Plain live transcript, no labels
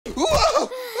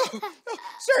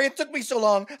Sorry it took me so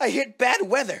long. I hit bad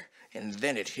weather, and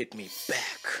then it hit me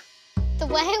back. The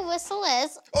way I whistle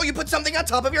is... Oh, you put something on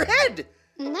top of your head!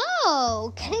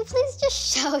 No, can I please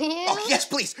just show you? Oh, yes,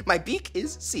 please. My beak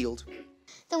is sealed.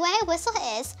 The way I whistle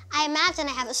is, I imagine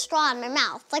I have a straw in my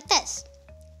mouth, like this.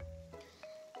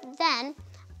 Then,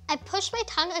 I push my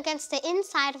tongue against the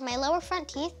inside of my lower front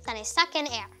teeth, then I suck in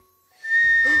air.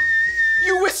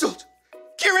 You whistled!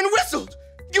 Kieran whistled!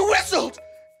 You whistled!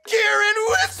 Kieran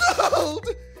whistled!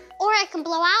 Or I can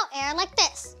blow out air like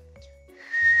this.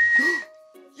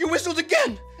 You whistled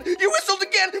again! You whistled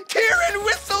again! Kieran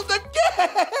whistled again!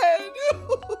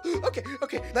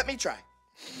 Okay, let me try.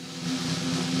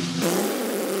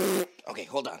 Okay,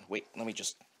 hold on. Wait, let me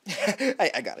just...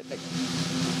 I got it.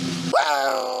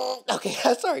 Okay,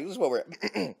 sorry, this is what we're at.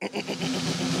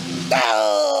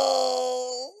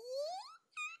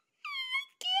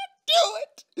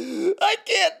 I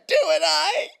can't do it.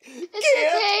 It's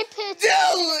okay,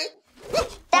 Pigeon.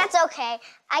 That's okay.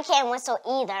 I can't whistle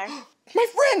either. My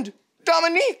friend,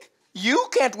 Dominique, you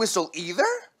can't whistle either?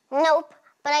 Nope,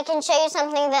 but I can show you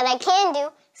something that I can do.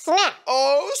 Snap.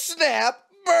 Oh, snap,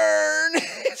 burn.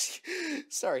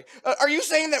 Sorry. Are you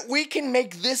saying that we can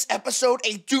make this episode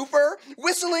a duper,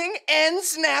 whistling and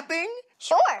snapping?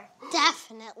 Sure.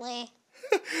 Definitely.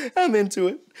 I'm into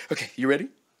it. Okay, you ready?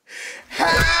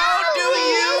 How do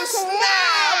you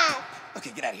snap?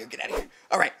 Okay, get out of here.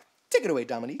 All right, take it away,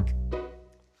 Dominique.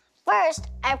 First,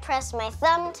 I press my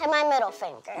thumb to my middle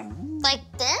finger. Like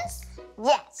this?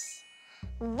 Yes.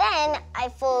 Then I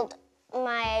fold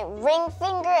my ring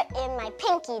finger and my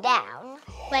pinky down.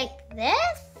 Like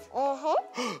this?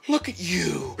 Mm-hmm. Look at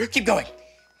you. Keep going.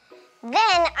 Then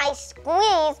I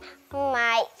squeeze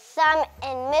my thumb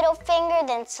and middle finger,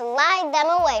 then slide them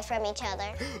away from each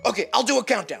other. Okay, I'll do a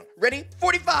countdown. Ready?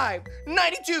 45,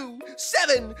 92,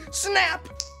 7, snap.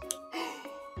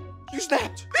 You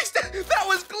snapped. That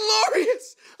was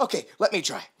glorious. Okay, let me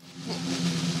try.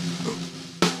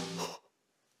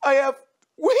 I have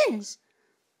wings,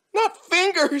 not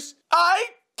fingers. I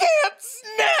can't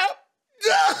snap.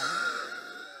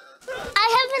 I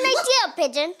have an idea,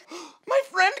 Pigeon. My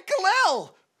friend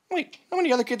Kalel. Wait, how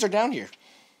many other kids are down here?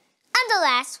 I'm the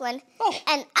last one. Oh.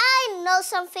 And I know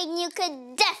something you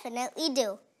could definitely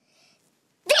do.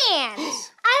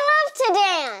 Dance! I love to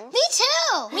dance. Me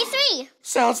too. Me three.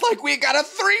 Sounds like we got a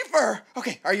threefer.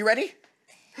 Okay, are you ready?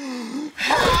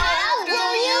 How do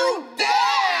you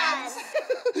dance?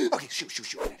 Okay, shoot.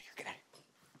 Get out of here.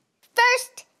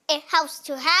 First, it helps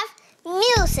to have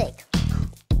music.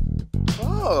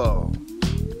 Oh,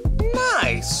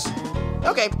 nice.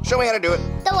 Okay, show me how to do it.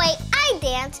 The way I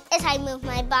dance is I move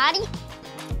my body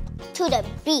to the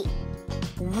beat.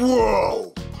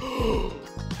 Whoa.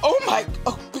 Oh my,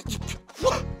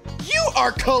 you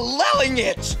are Kalelling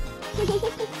it.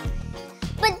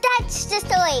 But that's just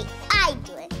the way I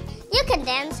do it. You can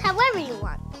dance however you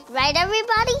want. Right,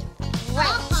 everybody?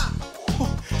 Right.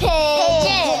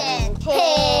 Pigeon,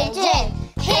 pigeon,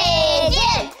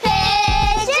 pigeon,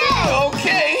 pigeon.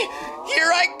 Okay,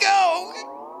 here I go.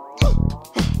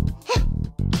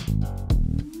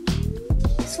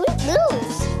 Sweet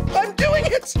moves. I'm doing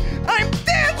it. I'm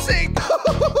dancing.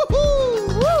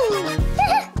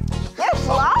 You're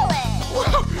flawless.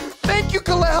 Wow. Thank you,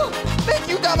 Kalel. Thank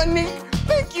you, Dominique.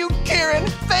 Thank you, Kieran.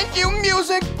 Thank you,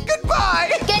 music.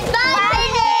 Goodbye. Goodbye,